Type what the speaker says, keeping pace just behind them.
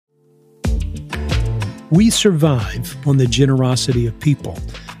We survive on the generosity of people.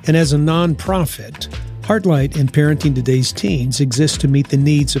 And as a nonprofit, Heartlight and Parenting Today's Teens exists to meet the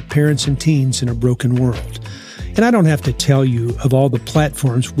needs of parents and teens in a broken world. And I don't have to tell you of all the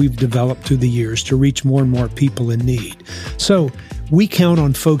platforms we've developed through the years to reach more and more people in need. So we count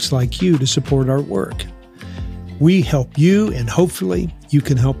on folks like you to support our work. We help you, and hopefully you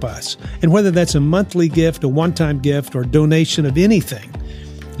can help us. And whether that's a monthly gift, a one-time gift, or donation of anything,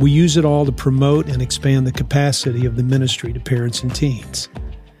 we use it all to promote and expand the capacity of the ministry to parents and teens.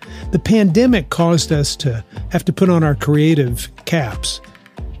 The pandemic caused us to have to put on our creative caps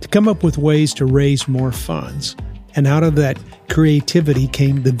to come up with ways to raise more funds. And out of that creativity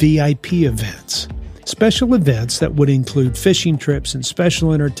came the VIP events. Special events that would include fishing trips and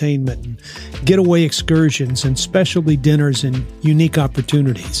special entertainment and getaway excursions and specialty dinners and unique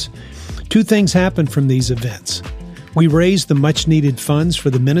opportunities. Two things happened from these events. We raised the much-needed funds for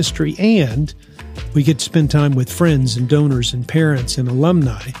the ministry, and we get to spend time with friends and donors and parents and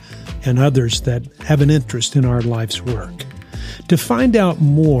alumni and others that have an interest in our life's work. To find out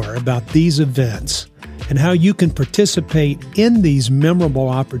more about these events and how you can participate in these memorable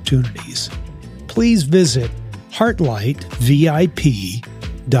opportunities, please visit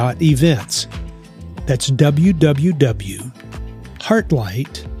heartlightvip.events. That's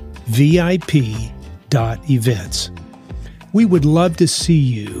www.heartlightvip.events. We would love to see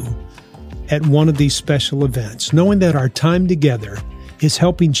you at one of these special events, knowing that our time together is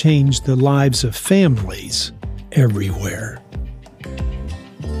helping change the lives of families everywhere.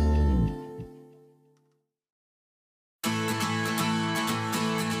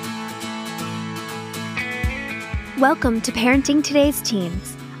 Welcome to Parenting Today's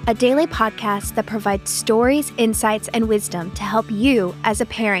Teens, a daily podcast that provides stories, insights, and wisdom to help you as a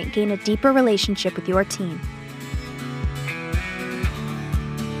parent gain a deeper relationship with your teen.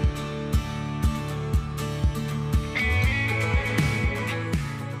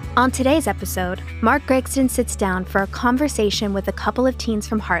 On today's episode, Mark Gregston sits down for a conversation with a couple of teens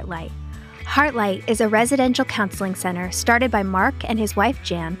from Heartlight. Heartlight is a residential counseling center started by Mark and his wife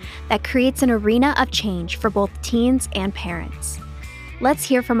Jan that creates an arena of change for both teens and parents. Let's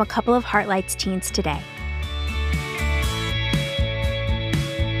hear from a couple of Heartlight's teens today.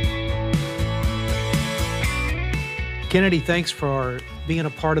 Kennedy, thanks for being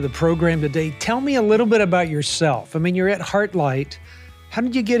a part of the program today. Tell me a little bit about yourself. I mean, you're at Heartlight. How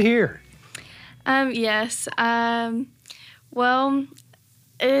did you get here? Yes. Well,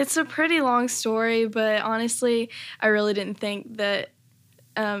 it's a pretty long story, but honestly, I really didn't think that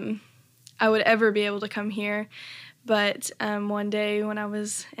I would ever be able to come here. But one day when I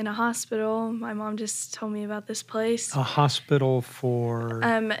was in a hospital, my mom just told me about this place. A hospital for?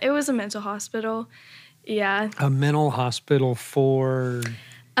 It was a mental hospital. Yeah. A mental hospital for?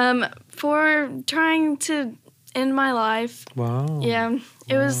 For trying to end my life. Wow. Yeah.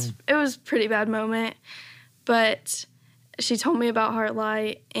 It was a pretty bad moment, but she told me about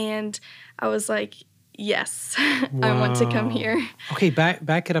Heartlight, and I was like, yes, I want to come here. Okay,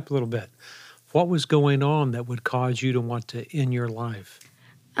 back it up a little bit. What was going on that would cause you to want to end your life?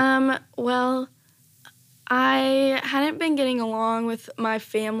 Well, I hadn't been getting along with my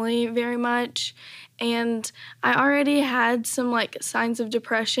family very much, and I already had some, signs of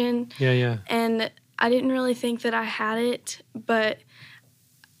depression. Yeah. And I didn't really think that I had it, but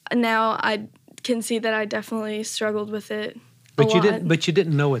now I can see that I definitely struggled with it a lot. But you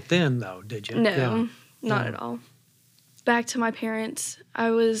didn't know it then, though, did you? No, not at all. Back to my parents,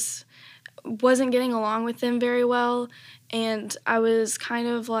 I wasn't getting along with them very well, and I was kind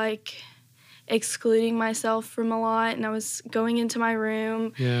of excluding myself from a lot, and I was going into my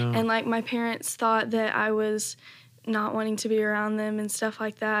room, and my parents thought that I was not wanting to be around them and stuff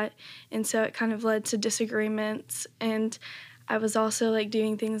like that, and so it kind of led to disagreements. And I was also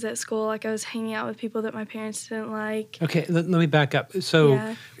doing things at school, I was hanging out with people that my parents didn't like. Okay, let me back up.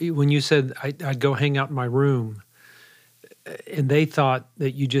 So when you said I'd go hang out in my room, and they thought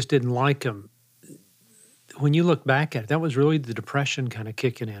that you just didn't like them, when you look back at it, that was really the depression kind of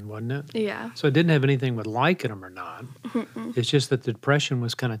kicking in, wasn't it? Yeah. So it didn't have anything with liking them or not. Mm-mm. It's just that the depression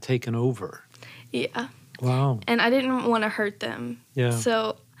was kind of taken over. Yeah. Wow. And I didn't want to hurt them. Yeah.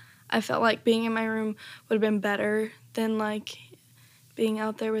 So I felt like being in my room would have been better than being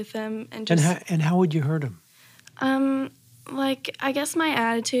out there with them and just. And how would you hurt them? I guess my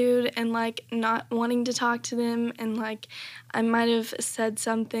attitude and not wanting to talk to them, and I might have said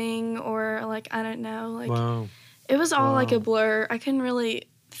something, or I don't know. Wow. It was all a blur. I couldn't really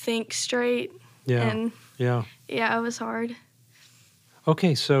think straight. Yeah. And yeah, it was hard.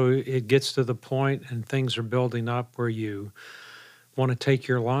 Okay, so it gets to the point and things are building up where you want to take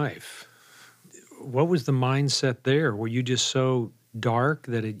your life. what was the mindset there? Were you just so dark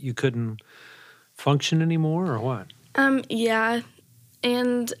that you couldn't function anymore, or what? Yeah,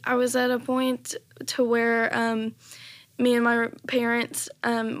 and I was at a point to where me and my parents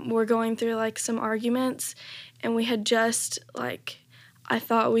were going through like some arguments, and we had just I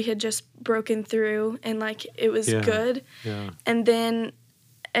thought we had just broken through and like it was good. Yeah. And then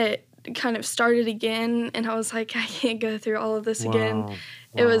it kind of started again, and I was like, I can't go through all of this again. Wow.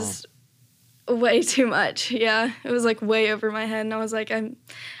 It was way too much. Yeah, it was like way over my head, and I was like, I'm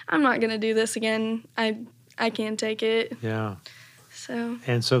not gonna do this again. I can't take it. Yeah. So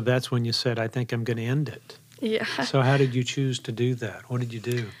That's when you said, I think I'm going to end it. yeah. So how did you choose to do that? What did you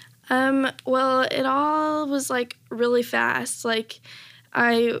do? Well, it all was like really fast. Like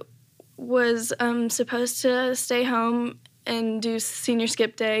I was supposed to stay home and do senior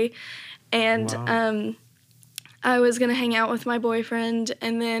skip day, and Wow. I was going to hang out with my boyfriend,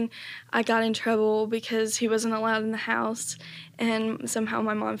 and then I got in trouble because he wasn't allowed in the house, and somehow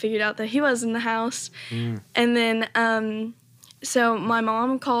my mom figured out that he was in the house. And then so my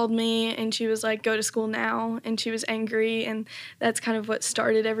mom called me, and she was like, go to school now, and she was angry, and that's kind of what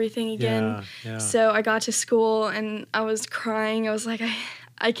started everything again. Yeah. So I got to school, and I was crying. I was like,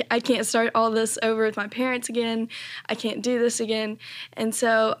 I can't start all this over with my parents again. I can't do this again. And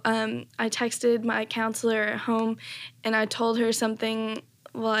so I texted my counselor at home, and I told her something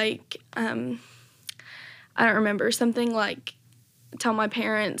like, I don't remember, something like, tell my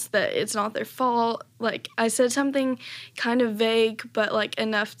parents that it's not their fault. Like, I said something kind of vague, but like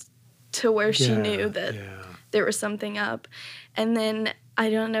enough to where she knew that there was something up. And then I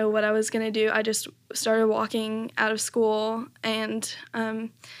don't know what I was going to do. I just started walking out of school, and I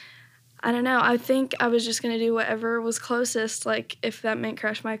don't know. I think I was just going to do whatever was closest, like if that meant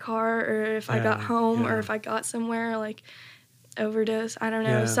crash my car, or if I got home, or if I got somewhere, like overdose. I don't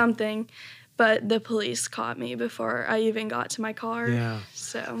know, something. But the police caught me before I even got to my car. Yeah.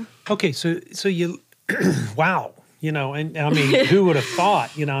 So. Okay, so you, wow, and I mean, who would have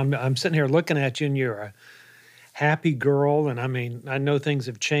thought? I'm sitting here looking at you, and you're a happy girl, and I mean, I know things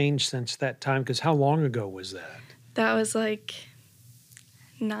have changed since that time. Because how long ago was that? That was like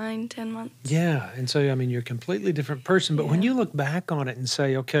 9-10 months. Yeah, and so I mean, you're a completely different person. But when you look back on it and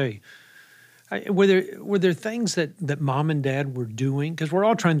say, okay, were there things that mom and dad were doing? Because we're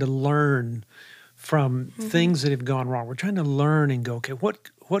all trying to learn from things that have gone wrong. We're trying to learn and go, okay,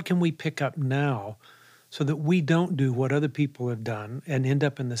 what can we pick up now so that we don't do what other people have done and end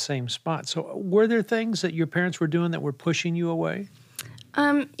up in the same spot? So were there things that your parents were doing that were pushing you away?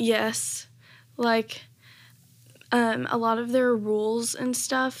 Yes. Like, a lot of their rules and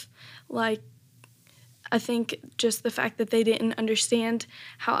stuff, like, I think just the fact that they didn't understand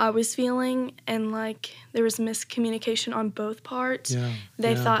how I was feeling, and like there was miscommunication on both parts.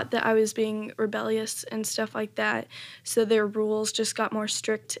 They thought that I was being rebellious and stuff like that. So their rules just got more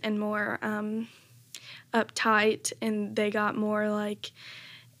strict and more uptight, and they got more like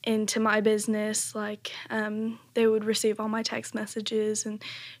into my business. Like they would receive all my text messages and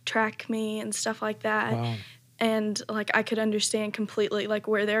track me and stuff like that. Wow. And, like, I could understand completely, like,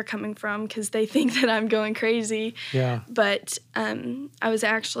 where they're coming from, because they think that I'm going crazy. Yeah. But I was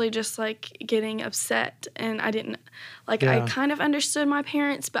actually just, like, getting upset, and I didn't, like, I kind of understood my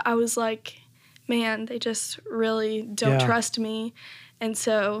parents, but I was like, man, they just really don't trust me. And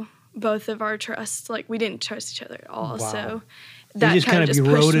so both of our trusts, like, we didn't trust each other at all. Wow. So that just kind of just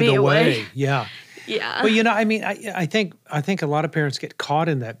pushed eroded me away. Yeah. Yeah. Well, I mean, I think a lot of parents get caught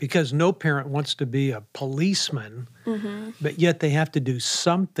in that, because no parent wants to be a policeman, but yet they have to do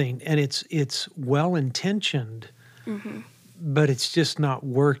something, and it's well-intentioned, but it's just not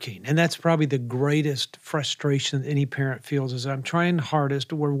working. And that's probably the greatest frustration that any parent feels, is I'm trying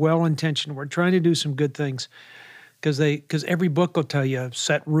hardest, we're well-intentioned, we're trying to do some good things, because every book will tell you,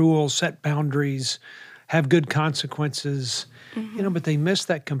 set rules, set boundaries, have good consequences, but they miss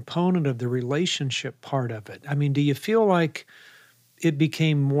that component of the relationship part of it. I mean, do you feel like it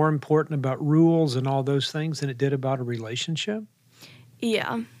became more important about rules and all those things than it did about a relationship?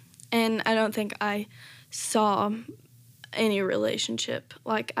 Yeah. And I don't think I saw any relationship.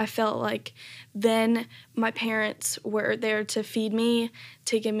 Like, I felt like then my parents were there to feed me,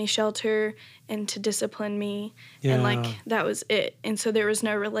 to give me shelter, and to discipline me. And, like, that was it. And so there was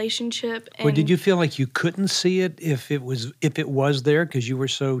no relationship. And Or did you feel like you couldn't see it if it was there because you were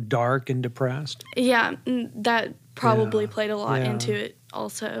so dark and depressed? Yeah, that probably played a lot into it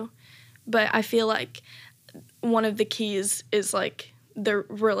also. But I feel like one of the keys is, like, the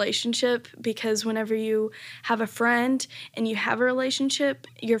relationship, because whenever you have a friend and you have a relationship,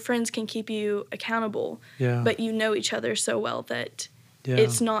 your friends can keep you accountable. Yeah. But you know each other so well that Yeah.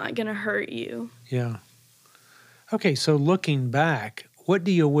 it's not going to hurt you. Yeah. Okay, so looking back, what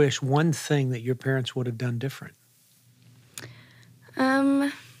do you wish one thing that your parents would have done different?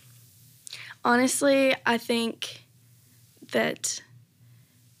 Honestly, I think that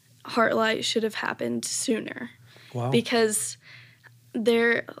Heartlight should have happened sooner. Wow. Because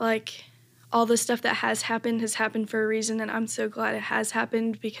all the stuff that has happened for a reason, and I'm so glad it has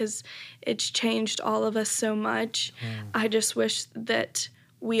happened because it's changed all of us so much. I just wish that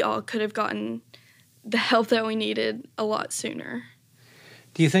we all could have gotten the help that we needed a lot sooner.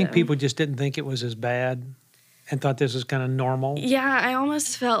 Do you think people just didn't think it was as bad and thought this was kind of normal? Yeah, I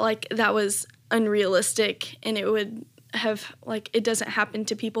almost felt like that was unrealistic, and it would have, it doesn't happen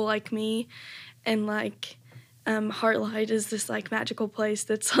to people like me, and Heartlight is this magical place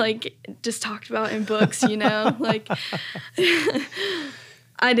that's just talked about in books, I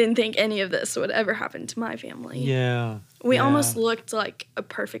didn't think any of this would ever happen to my family. Yeah. We almost looked like a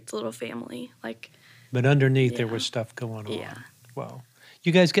perfect little family. But underneath there was stuff going on. Yeah. Wow.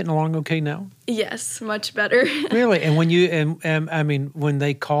 You guys getting along okay now? Yes, much better. Really? And when when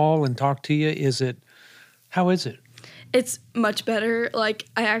they call and talk to you, how is it? It's much better. I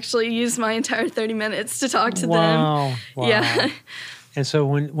actually used my entire 30 minutes to talk to them. Wow. Yeah. And so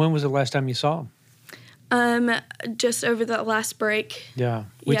when was the last time you saw them? Just over the last break. Yeah.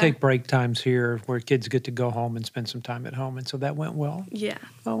 We take break times here where kids get to go home and spend some time at home. And so that went well? Yeah.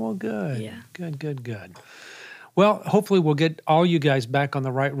 Oh, well, good. Yeah. Good. Well, hopefully we'll get all you guys back on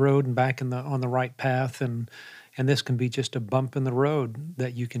the right road and back on the right path. And this can be just a bump in the road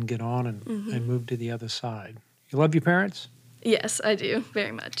that you can get on and move to the other side. You love your parents? Yes, I do.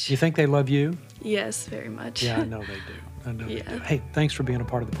 Very much. You think they love you? Yes, very much. Yeah, I know they do. They do. Hey, thanks for being a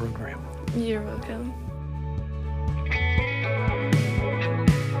part of the program. You're welcome.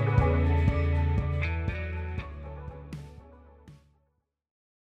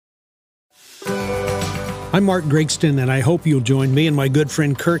 I'm Mark Gregston, and I hope you'll join me and my good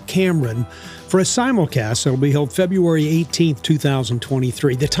friend Kirk Cameron for a simulcast that will be held February 18th,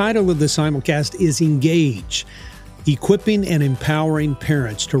 2023. The title of the simulcast is Engage, Equipping and Empowering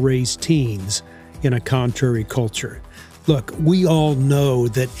Parents to Raise Teens in a Contrary Culture. Look, we all know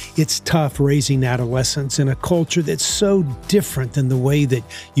that it's tough raising adolescents in a culture that's so different than the way that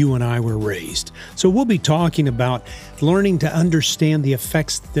you and I were raised. So we'll be talking about learning to understand the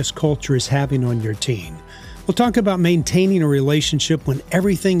effects that this culture is having on your teen. We'll talk about maintaining a relationship when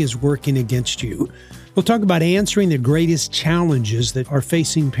everything is working against you. We'll talk about answering the greatest challenges that are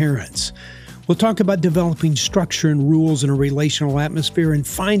facing parents. We'll talk about developing structure and rules in a relational atmosphere and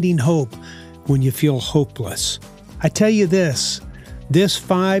finding hope when you feel hopeless. I tell you this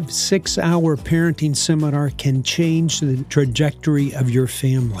 5-6 hour parenting seminar can change the trajectory of your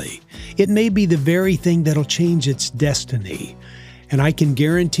family. It may be the very thing that'll change its destiny. And I can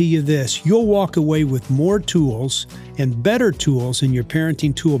guarantee you this, you'll walk away with more tools and better tools in your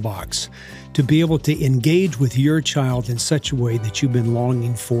parenting toolbox to be able to engage with your child in such a way that you've been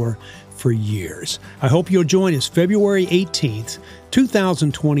longing for years. I hope you'll join us February 18th,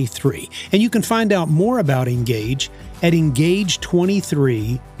 2023. And you can find out more about Engage at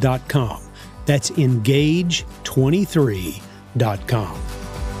engage23.com. That's engage23.com.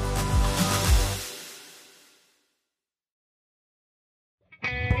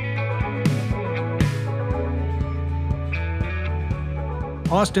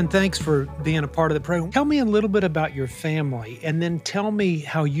 Austin, thanks for being a part of the program. Tell me a little bit about your family, and then tell me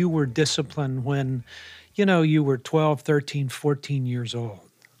how you were disciplined when, you were 12, 13, 14 years old.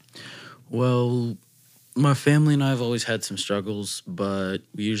 Well, my family and I have always had some struggles, but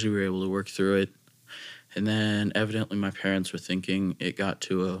we usually were able to work through it. And then evidently my parents were thinking it got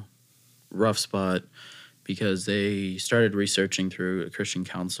to a rough spot because they started researching through a Christian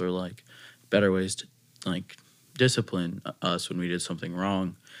counselor, better ways to, discipline us when we did something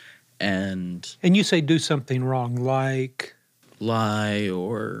wrong. And you say do something wrong, like? Lie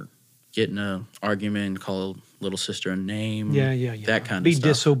or get in an argument, call little sister a name. Yeah. That kind of stuff. Be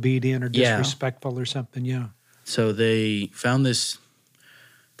disobedient or disrespectful or something, yeah. So they found this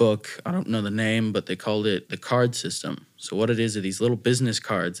book, I don't know the name, but they called it The Card System. So what it is are these little business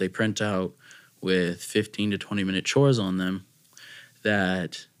cards they print out with 15 to 20-minute chores on them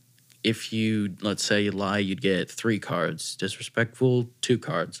that if you, let's say you lie, you'd get 3 cards. Disrespectful, 2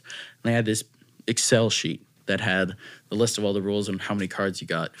 cards. And they had this Excel sheet that had the list of all the rules and how many cards you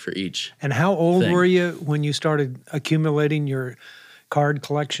got for each. And how old were you when you started accumulating your card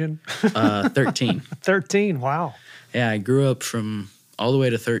collection? 13. 13, wow. Yeah, I grew up from all the way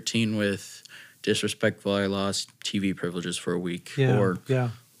to 13 with disrespectful. I lost TV privileges for a week, or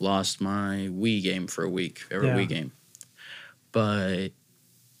lost my Wii game for a week, Wii game. But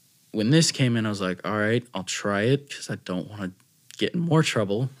when this came in, I was like, all right, I'll try it because I don't want to get in more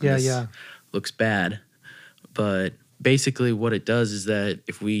trouble. Yeah. Looks bad. But basically what it does is that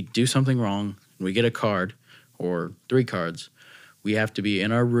if we do something wrong and we get a card or 3 cards, we have to be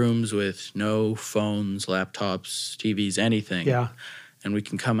in our rooms with no phones, laptops, TVs, anything. Yeah. And we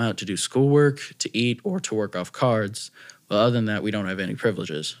can come out to do schoolwork, to eat, or to work off cards. But other than that, we don't have any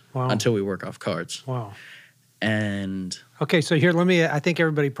privileges until we work off cards. Wow. And okay, so here, I think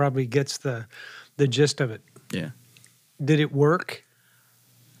everybody probably gets the gist of it. yeah. Did it work?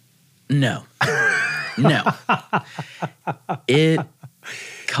 No. No. It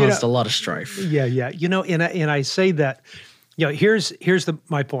caused a lot of strife. Yeah. And I say that, here's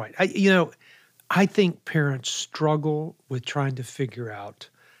my point. I think parents struggle with trying to figure out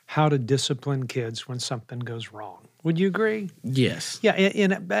how to discipline kids when something goes wrong. Would you agree? Yes. Yeah,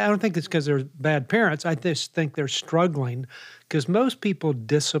 and I don't think it's because they're bad parents. I just think they're struggling because most people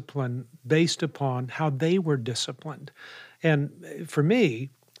discipline based upon how they were disciplined. And for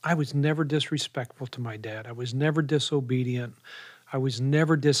me, I was never disrespectful to my dad. I was never disobedient. I was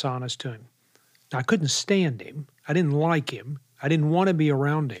never dishonest to him. Now, I couldn't stand him. I didn't like him. I didn't want to be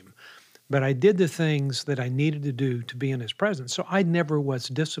around him. But I did the things that I needed to do to be in his presence. So I never was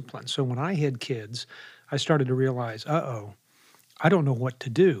disciplined. So when I had kids, I started to realize, I don't know what to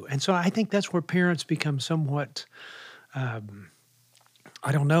do. And so I think that's where parents become somewhat, I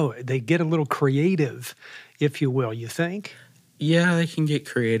don't know, they get a little creative, if you will, you think? Yeah, they can get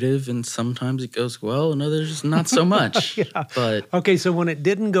creative, and sometimes it goes well, and others not so much. Yeah. But okay, so when it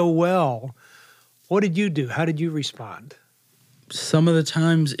didn't go well, what did you do? How did you respond? some of the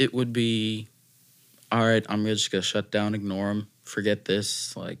times it would be, all right, I'm just going to shut down, ignore them, forget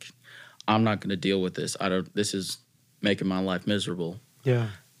this. Like, I'm not going to deal with this. This is making my life miserable. Yeah.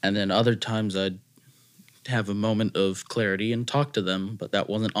 And then other times I'd have a moment of clarity and talk to them, but that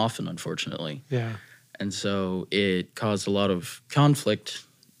wasn't often, unfortunately. Yeah. And so it caused a lot of conflict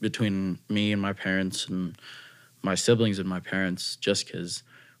between me and my parents and my siblings and my parents, just because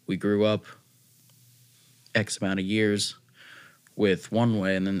we grew up X amount of years with one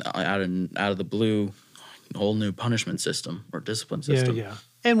way, and then out of the blue, a whole new punishment system or discipline system. Yeah.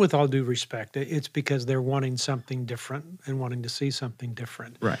 And with all due respect, it's because they're wanting something different and wanting to see something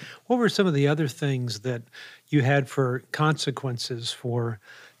different. Right. What were some of the other things that you had for consequences for,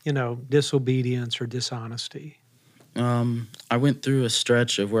 disobedience or dishonesty? I went through a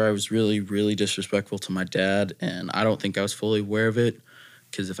stretch of where I was really, really disrespectful to my dad, and I don't think I was fully aware of it,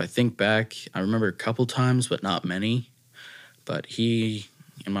 because if I think back, I remember a couple times, but not many. But he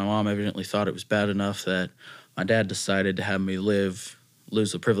and my mom evidently thought it was bad enough that my dad decided to have me lose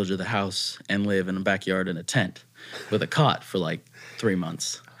the privilege of the house and live in a backyard in a tent with a cot for like 3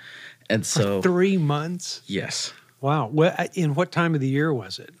 months. And so... 3 months? Yes. Wow. In what time of the year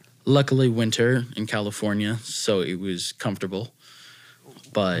was it? Luckily, winter in California, so it was comfortable.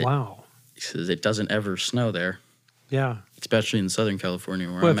 But wow, because it doesn't ever snow there. Yeah. Especially in Southern California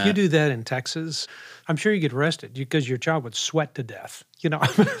where I'm at. Well, if you do that in Texas, I'm sure you get arrested because your child would sweat to death.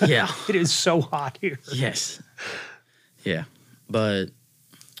 Yeah. It is so hot here. Yes. Yeah. But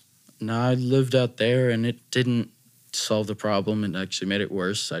no, I lived out there and it didn't solve the problem. It actually made it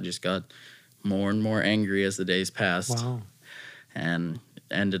worse. I just got more and more angry as the days passed. Wow. And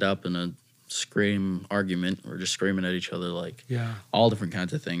ended up in a scream argument. We're just screaming at each other like all different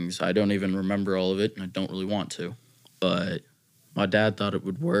kinds of things. I don't even remember all of it, and I don't really want to. But my dad thought it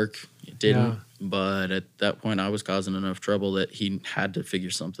would work. It didn't. Yeah. But at that point, I was causing enough trouble that he had to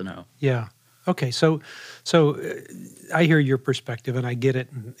figure something out. Yeah. Okay, so I hear your perspective and I get it,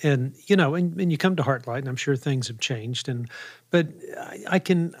 and you come to Heartlight, and I'm sure things have changed, but I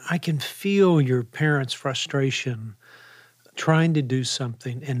can feel your parents' frustration trying to do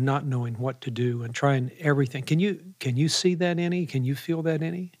something and not knowing what to do and trying everything. Can you see that any? Can you feel that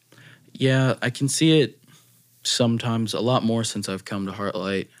any? Yeah, I can see it sometimes, a lot more since I've come to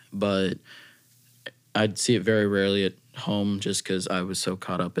Heartlight, but I'd see it very rarely at home just because I was so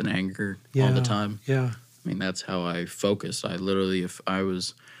caught up in anger all the time. Yeah. I mean, that's how I focused. I literally, if I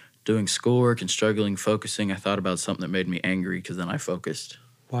was doing schoolwork and struggling focusing, I thought about something that made me angry because then I focused.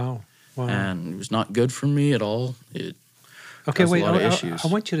 Wow. And it was not good for me at all. Okay, wait, I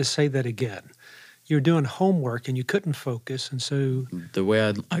want you to say that again. You were doing homework and you couldn't focus, and so... The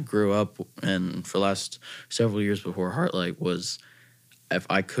way I grew up and for the last several years before Heartlight was if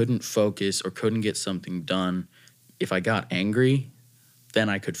I couldn't focus or couldn't get something done, if I got angry, then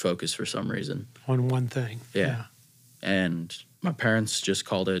I could focus for some reason. On one thing. Yeah. And my parents just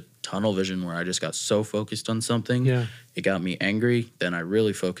called it tunnel vision, where I just got so focused on something. Yeah. It got me angry, then I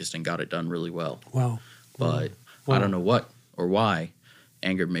really focused and got it done really well. Wow. But I don't know what or why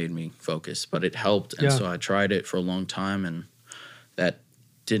anger made me focus, but it helped. And so I tried it for a long time, and that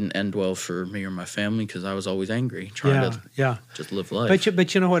didn't end well for me or my family because I was always angry, trying to just live life.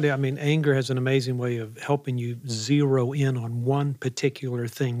 But you know what? I mean, anger has an amazing way of helping you zero in on one particular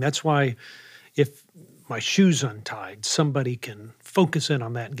thing. That's why if my shoe's untied, somebody can focus in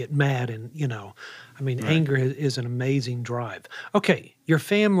on that and get mad. And, anger is an amazing drive. Okay, your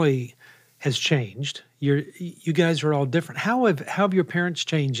family has changed. You guys are all different. How have your parents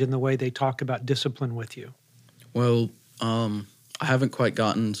changed in the way they talk about discipline with you? Well, I haven't quite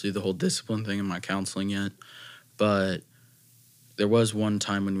gotten to the whole discipline thing in my counseling yet, but there was one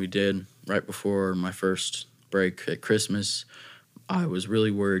time when we did, right before my first break at Christmas, I was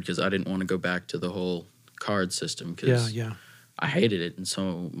really worried because I didn't want to go back to the whole card system because I hated it. And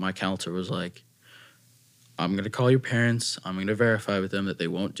so my counselor was like, I'm going to call your parents. I'm going to verify with them that they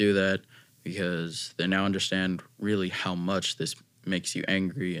won't do that because they now understand really how much this makes you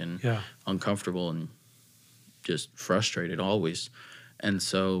angry and uncomfortable and just frustrated always. And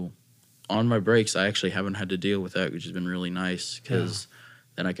so on my breaks, I actually haven't had to deal with that, which has been really nice because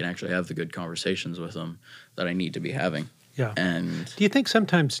then I can actually have the good conversations with them that I need to be having. Yeah. And do you think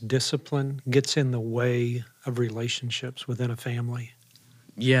sometimes discipline gets in the way of relationships within a family?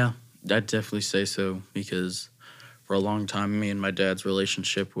 Yeah, I'd definitely say so because for a long time, me and my dad's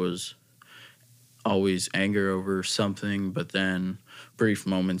relationship was always anger over something, but then brief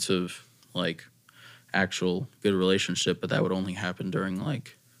moments of like actual good relationship, but that would only happen during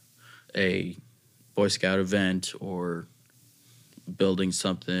like a Boy Scout event or building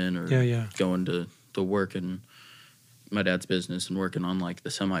something or going to work in my dad's business and working on like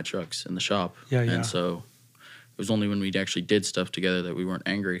the semi trucks in the shop. And so it was only when we actually did stuff together that we weren't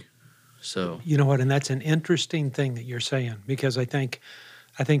angry. So you know what, and that's an interesting thing that you're saying because I think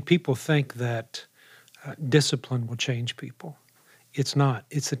people think that discipline will change people. It's not.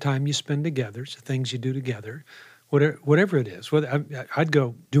 It's the time you spend together. It's the things you do together, whatever it is. I'd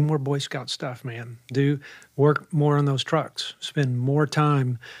go do more Boy Scout stuff, man. Do work more on those trucks. Spend more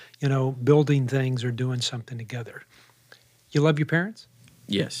time, building things or doing something together. You love your parents?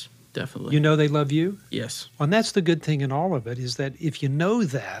 Yes, definitely. You know they love you? Yes. Well, and that's the good thing in all of it is that if you know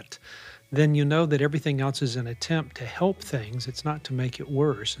that, then you know that everything else is an attempt to help things. It's not to make it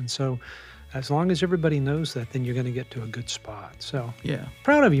worse. And so as long as everybody knows that, then you're going to get to a good spot. So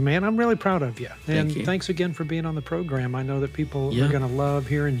proud of you, man. I'm really proud of you. And thanks again for being on the program. I know that people are going to love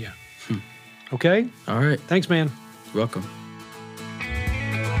hearing you. Okay? All right. Thanks, man. You're welcome.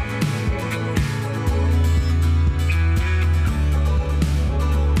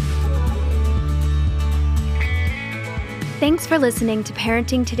 Thanks for listening to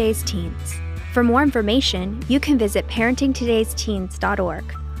Parenting Today's Teens. For more information, you can visit parentingtodaysteens.org,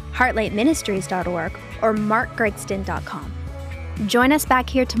 heartlightministries.org, or markgregston.com. Join us back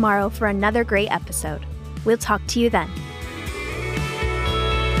here tomorrow for another great episode. We'll talk to you then.